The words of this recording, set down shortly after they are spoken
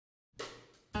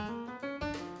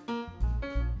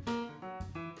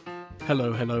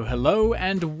Hello, hello, hello,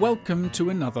 and welcome to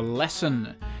another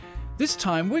lesson. This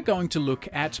time we're going to look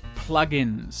at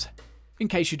plugins. In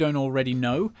case you don't already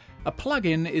know, a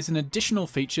plugin is an additional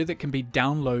feature that can be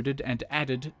downloaded and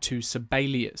added to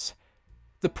Sibelius.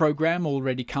 The program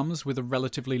already comes with a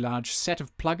relatively large set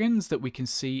of plugins that we can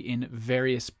see in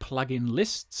various plugin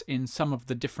lists in some of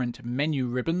the different menu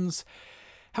ribbons.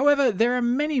 However, there are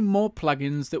many more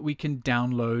plugins that we can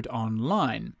download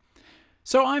online.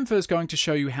 So I'm first going to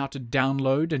show you how to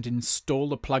download and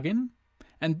install a plugin,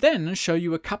 and then show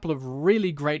you a couple of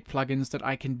really great plugins that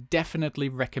I can definitely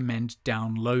recommend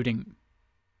downloading.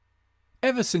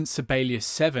 Ever since Sibelius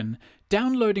 7,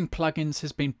 downloading plugins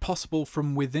has been possible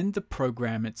from within the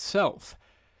program itself.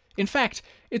 In fact,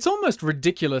 it's almost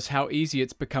ridiculous how easy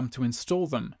it's become to install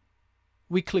them.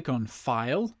 We click on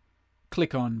File,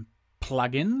 click on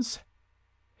Plugins,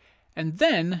 and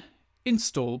then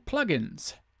Install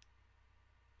Plugins.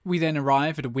 We then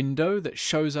arrive at a window that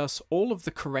shows us all of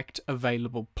the correct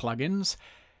available plugins,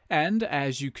 and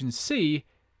as you can see,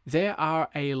 there are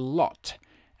a lot,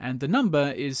 and the number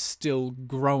is still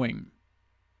growing.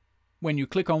 When you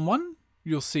click on one,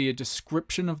 you'll see a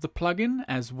description of the plugin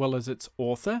as well as its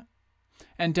author,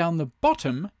 and down the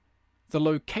bottom, the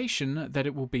location that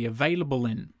it will be available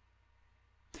in.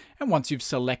 And once you've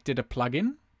selected a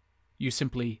plugin, you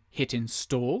simply hit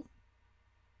Install,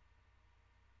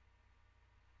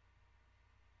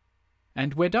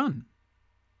 and we're done.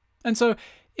 And so,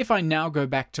 if I now go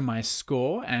back to my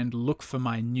score and look for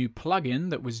my new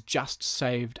plugin that was just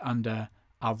saved under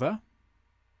Other,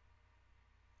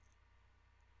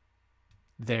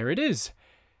 there it is.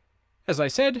 As I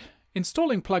said,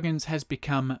 installing plugins has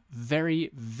become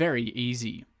very, very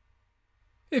easy.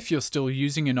 If you're still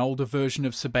using an older version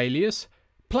of Sibelius,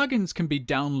 plugins can be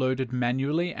downloaded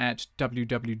manually at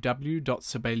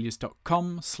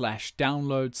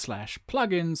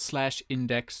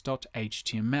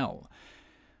www.sibelius.com/download/plugins/index.html.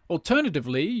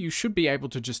 Alternatively, you should be able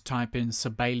to just type in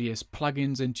Sibelius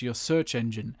Plugins into your search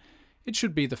engine. It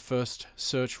should be the first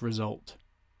search result.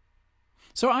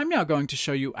 So I'm now going to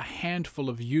show you a handful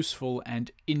of useful and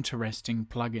interesting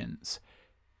plugins.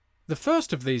 The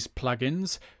first of these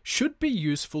plugins should be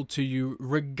useful to you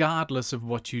regardless of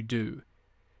what you do.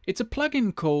 It's a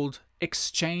plugin called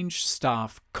Exchange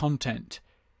Staff Content,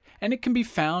 and it can be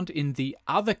found in the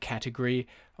Other category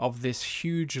of this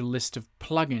huge list of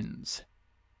plugins.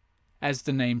 As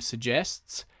the name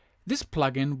suggests, this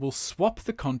plugin will swap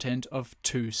the content of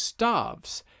two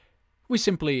staffs. We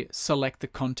simply select the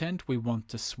content we want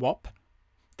to swap,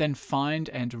 then find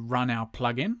and run our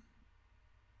plugin.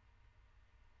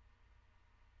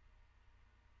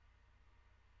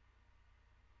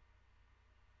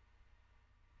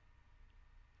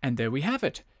 And there we have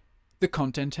it. The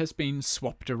content has been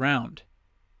swapped around.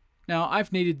 Now,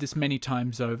 I've needed this many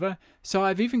times over, so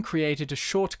I've even created a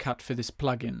shortcut for this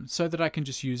plugin so that I can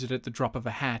just use it at the drop of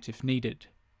a hat if needed.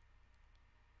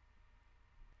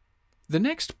 The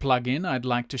next plugin I'd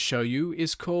like to show you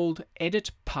is called Edit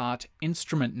Part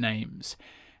Instrument Names,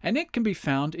 and it can be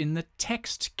found in the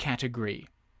Text category.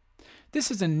 This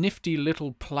is a nifty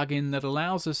little plugin that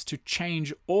allows us to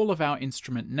change all of our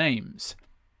instrument names.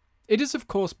 It is of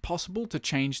course possible to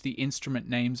change the instrument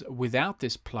names without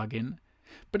this plugin,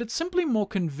 but it's simply more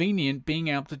convenient being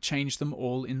able to change them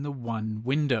all in the one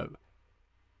window.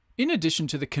 In addition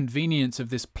to the convenience of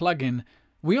this plugin,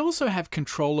 we also have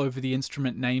control over the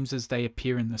instrument names as they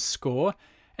appear in the score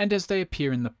and as they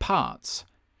appear in the parts.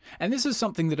 And this is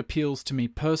something that appeals to me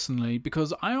personally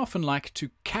because I often like to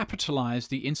capitalize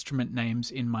the instrument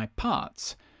names in my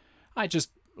parts. I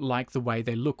just like the way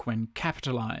they look when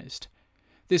capitalized.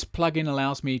 This plugin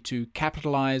allows me to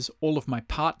capitalize all of my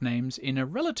part names in a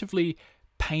relatively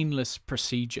painless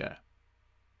procedure.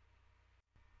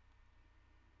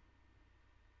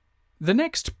 The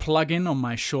next plugin on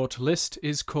my short list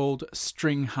is called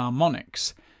String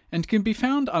Harmonics, and can be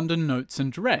found under Notes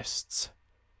and Rests.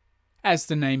 As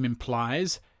the name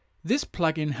implies, this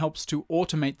plugin helps to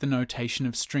automate the notation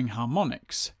of string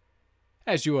harmonics.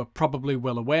 As you are probably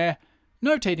well aware,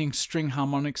 notating string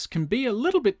harmonics can be a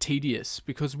little bit tedious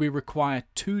because we require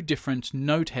two different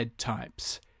note head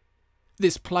types.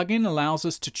 This plugin allows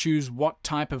us to choose what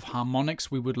type of harmonics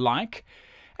we would like,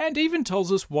 and even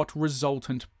tells us what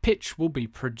resultant pitch will be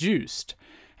produced,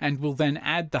 and will then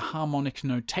add the harmonic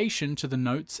notation to the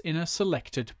notes in a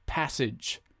selected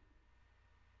passage.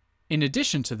 In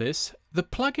addition to this, the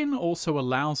plugin also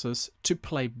allows us to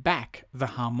play back the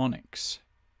harmonics.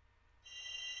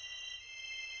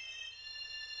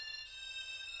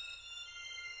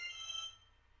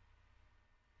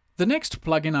 The next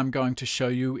plugin I'm going to show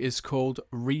you is called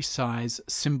Resize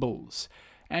Cymbals,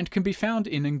 and can be found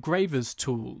in engravers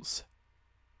tools.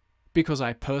 Because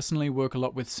I personally work a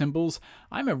lot with symbols,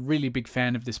 I'm a really big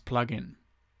fan of this plugin.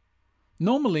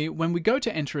 Normally, when we go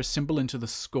to enter a symbol into the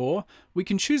score, we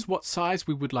can choose what size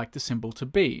we would like the symbol to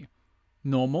be.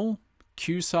 Normal,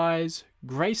 Q size,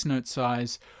 grace note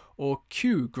size, or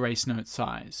Q grace note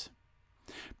size.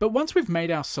 But once we've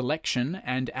made our selection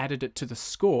and added it to the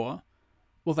score,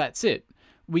 well, that's it.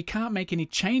 We can't make any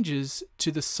changes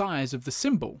to the size of the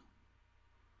symbol.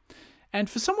 And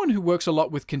for someone who works a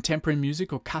lot with contemporary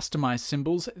music or customized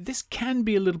symbols, this can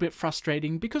be a little bit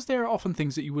frustrating because there are often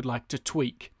things that you would like to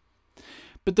tweak.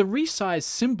 But the Resize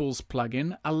Symbols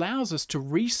plugin allows us to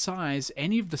resize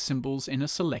any of the symbols in a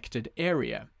selected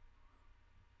area.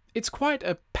 It's quite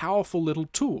a powerful little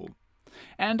tool.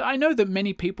 And I know that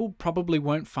many people probably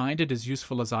won't find it as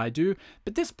useful as I do,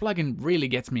 but this plugin really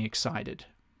gets me excited.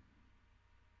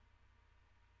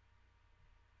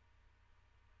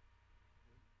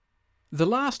 The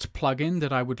last plugin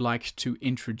that I would like to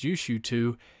introduce you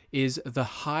to is the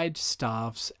Hide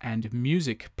Staves and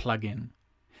Music plugin,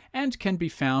 and can be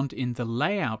found in the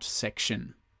Layout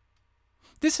section.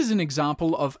 This is an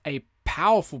example of a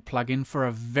powerful plugin for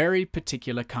a very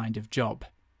particular kind of job.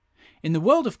 In the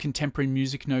world of contemporary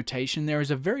music notation, there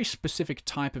is a very specific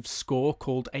type of score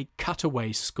called a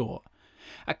cutaway score.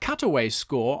 A cutaway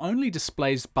score only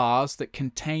displays bars that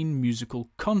contain musical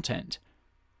content.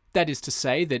 That is to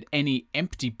say that any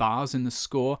empty bars in the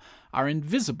score are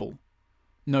invisible.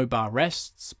 No bar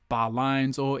rests, bar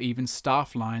lines, or even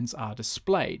staff lines are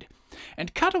displayed.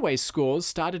 And cutaway scores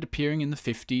started appearing in the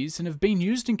 50s and have been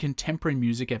used in contemporary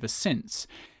music ever since.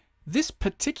 This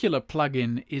particular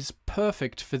plugin is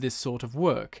perfect for this sort of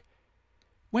work.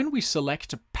 When we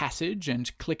select a passage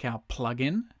and click our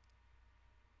plugin,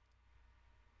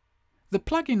 the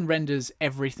plugin renders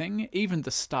everything, even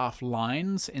the staff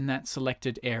lines in that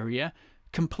selected area,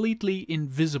 completely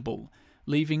invisible,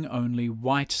 leaving only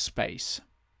white space.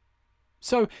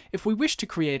 So, if we wish to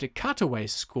create a cutaway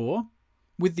score,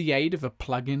 with the aid of a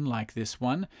plugin like this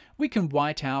one, we can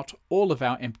white out all of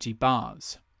our empty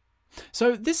bars.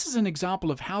 So this is an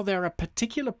example of how there are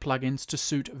particular plugins to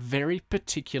suit very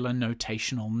particular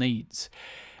notational needs.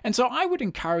 And so I would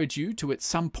encourage you to at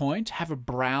some point have a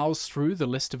browse through the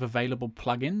list of available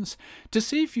plugins to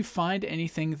see if you find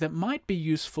anything that might be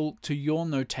useful to your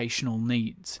notational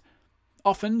needs.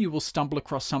 Often you will stumble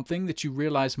across something that you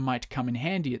realize might come in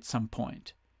handy at some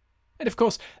point. And of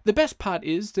course, the best part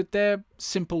is that they're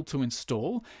simple to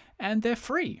install and they're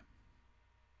free.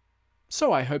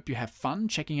 So I hope you have fun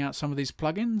checking out some of these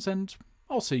plugins, and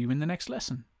I'll see you in the next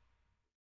lesson.